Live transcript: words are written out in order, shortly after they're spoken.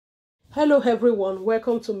Hello everyone,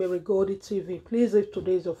 welcome to Mary Goldie TV. Please, if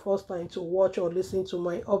today is your first time to watch or listen to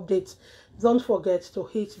my updates, don't forget to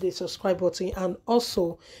hit the subscribe button and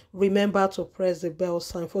also remember to press the bell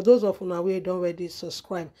sign. For those of you who don't already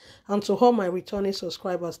subscribe, and to all my returning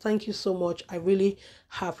subscribers, thank you so much. I really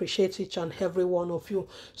appreciate each and every one of you.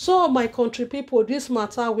 So my country people, this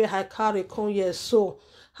matter where I carry come here, so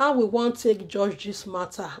how we want take judge this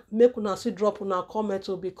matter, make una see drop una comment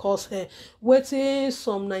because wetin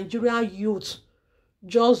some Nigerian youth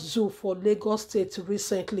just do for Lagos State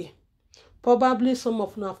recently. Probably some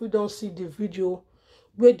of una fit don see the video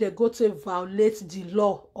where they go to violate the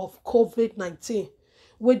law of COVID-19,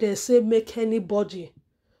 where they say make anybody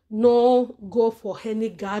no go for any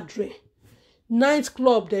gathering.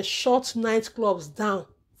 Nightclub, they shut nightclubs down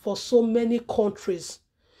for so many countries.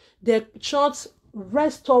 They shut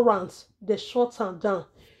restaurants, they shut them down.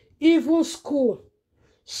 Even school,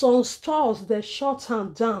 some stores, they shut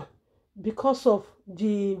them down because of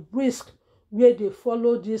the risk where they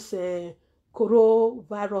follow this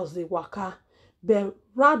coronavirus, the waka. But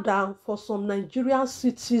rather for some Nigerian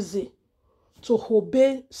citizens to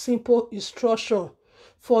obey simple instruction,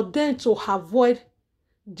 for them to avoid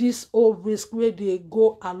this whole risk where they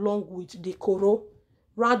go along with the corona,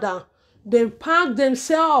 rather they pack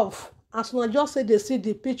themselves. As I just say, they see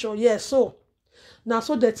the picture, yes. So now,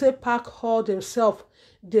 so they take pack all themselves.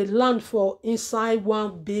 They land for inside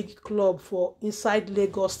one big club for inside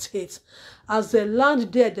Lagos State. As they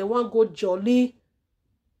land there, they want go jolly.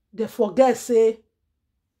 They forget say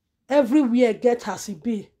everywhere get as it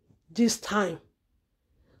be this time.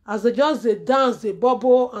 As they just they dance, they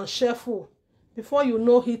bubble and shuffle. Before you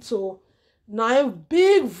know it, so now a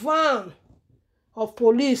big van of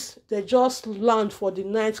police, they just land for the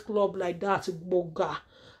nightclub like that, boga.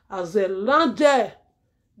 As they land there,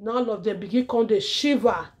 now all of them begin come they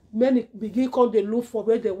shiver. Many begin come they look for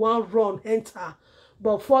where they want run, enter.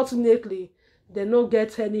 But fortunately, they don't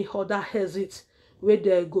get any other exit where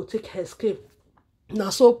they go take escape. Now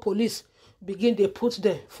so police begin they put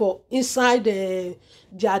them for inside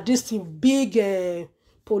their distinct big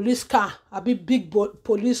police car, a big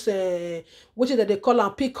police which is that they call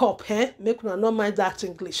them pickup, make una not mind that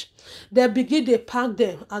English. They begin they pack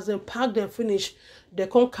them. As they pack them finish, they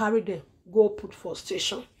can't carry them go put for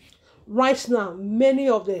station. Right now, many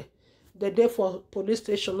of them they there for police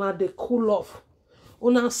station now, they cool off.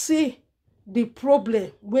 Una see the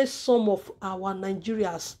problem with some of our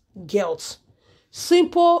Nigerians girls.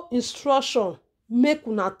 Simple instruction make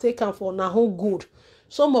una take am for una own good.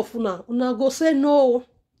 Some of una go say no.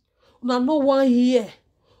 Una no one year.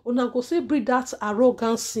 Una go say bring that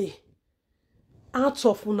arrogancy out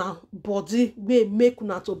of una body wey make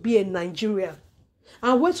una to be a Nigerian.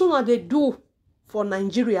 And what una they do for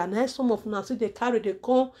Nigeria, now some of una see they carry they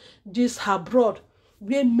come this abroad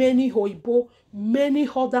where many Oyibo, many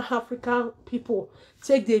other African people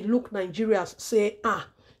take they look Nigerians say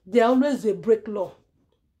they always they break law.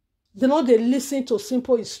 They know they listen to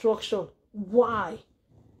simple instruction. Why?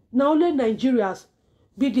 Now only Nigerians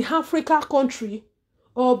be the Africa country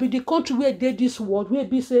or be the country where they this world where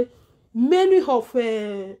be say many of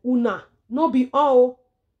una not be all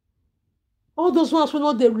those ones will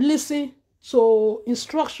not they listen to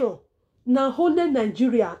instruction. Now only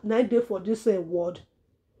Nigeria now dey for this world.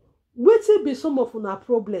 Wetin be some of una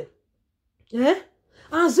problem?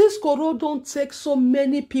 As this corona don't take so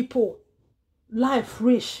many people life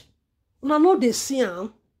rich, una no dey see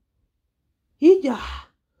am.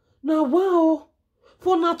 Now wow.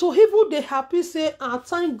 For now to even they happy say,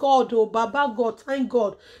 thank God, oh Baba God, thank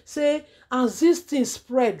God. Say, as this thing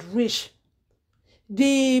spread rich,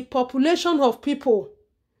 the population of people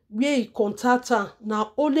where e contact her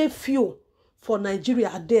now only few for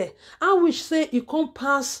Nigeria there. I wish say it can't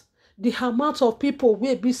pass the amount of people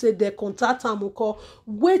where be say they contact am because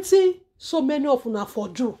waiting so many of una for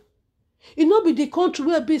do. It not be the country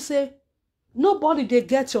where be say nobody they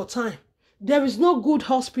get your time. There is no good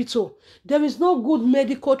hospital. There is no good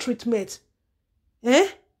medical treatment.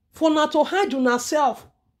 For not to hide on herself.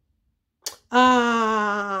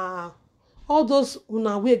 All those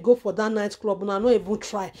una wey go for that nightclub, una not even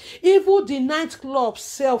try. Even the nightclub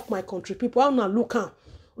self, my country people, una look am.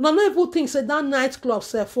 Una not even think say that nightclub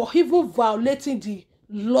self for even violating the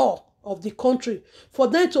law of the country. For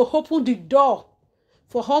them to open the door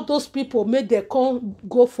for all those people, make they come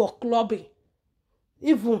go for clubbing.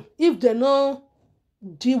 Even if they no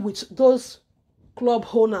deal with those club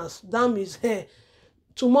owners, that means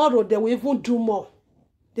tomorrow they will even do more.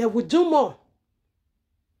 They will do more.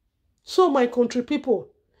 So my country people,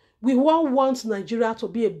 we want Nigeria to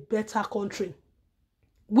be a better country.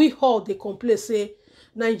 We all they complain say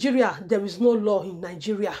Nigeria, there is no law in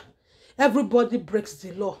Nigeria. everybody breaks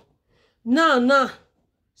the law. Now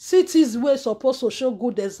cities wey suppose to show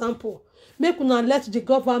good example, make una let the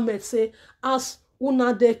government say, as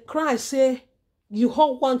una dey cry say you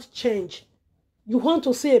all want change, you want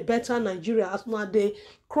to see a better Nigeria, as una dey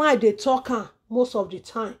cry dey talk am most of the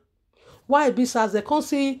time. Why e be say as dem come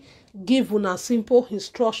see give una simple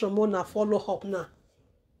instruction make una follow up now,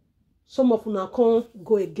 some of una come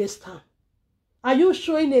go against am? Are you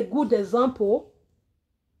showing a good example?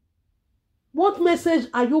 What message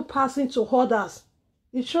are you passing to others?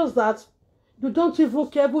 It shows that you don't even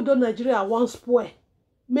care, even though Nigeria wants spoil,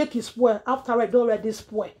 make it spoil after it don't already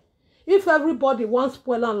spoil. If everybody wants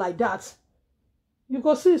spoil am like that, you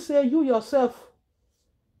go see say you yourself,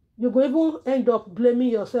 you go even end up blaming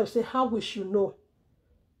yourself, say how we should know.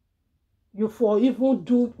 You for even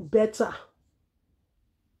do better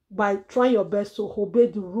by trying your best to obey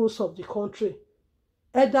the rules of the country.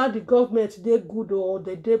 Either the government dey good or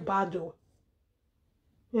they dey bad.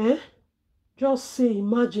 Just see,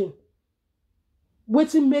 imagine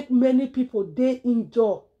wetin make many people dey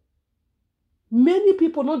indoor. Many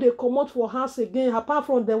people no dey comot for house again, apart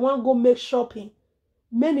from dem wan go make shopping.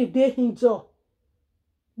 Many dey indoor.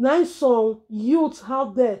 Na some youths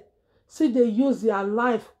out there still dey use their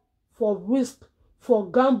life for risk, for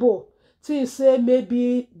gamble, think say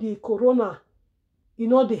maybe the corona e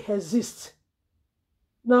no dey exist.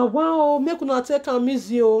 Na wow, make una take am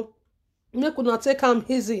easy o. Make una take am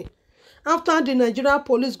easy. After the Nigeria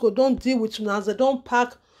police go don deal with una, as they don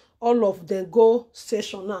pack all of them go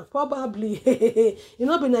station now, probably e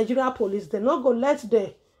no be Nigeria police, dem no go let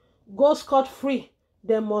them go scot free.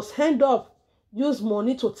 Dem must end up use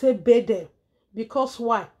money to take bail them. Because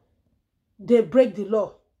why? They break the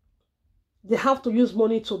law. They have to use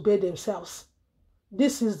money to bail themselves.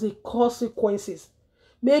 This is the consequences.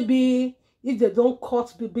 Maybe if they don't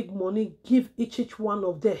cut the big money, give each one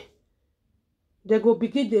of them, they go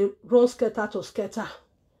begin the run scatter to scatter.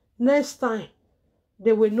 Next time,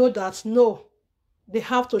 they will know that no, they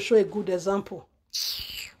have to show a good example.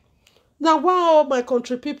 Now, wow, my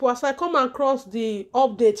country people, as I come across the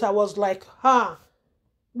update, I was like,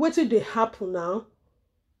 wetin dey happen now?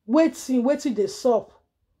 Wetin dey sup?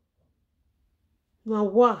 Now,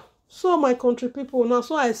 wow. So, my country people, now,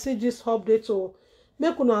 so I see this update, so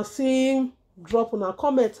make una see, drop una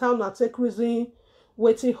comment, how una take reason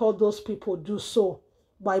wetin all those people do so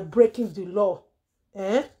by breaking the law.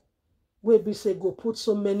 Wey be say go put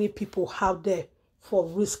so many people out there for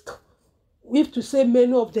risk. If to say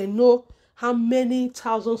many of them know how many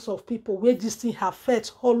thousands of people where this thing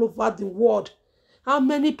affect all over the world, how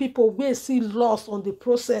many people will see loss on the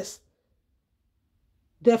process.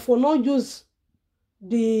 Therefore, not use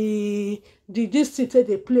the this thing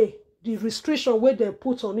they play, the restriction where they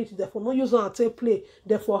put on it. Therefore, not use and take play.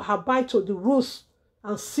 Therefore, abide to the rules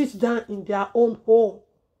and sit down in their own home.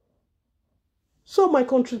 So, my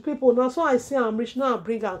country people, now so I say I'm rich now. I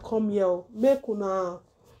bring and come here. Make una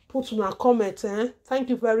put una comment. Thank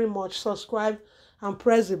you very much. Subscribe and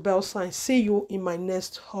press the bell sign. See you in my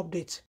next update.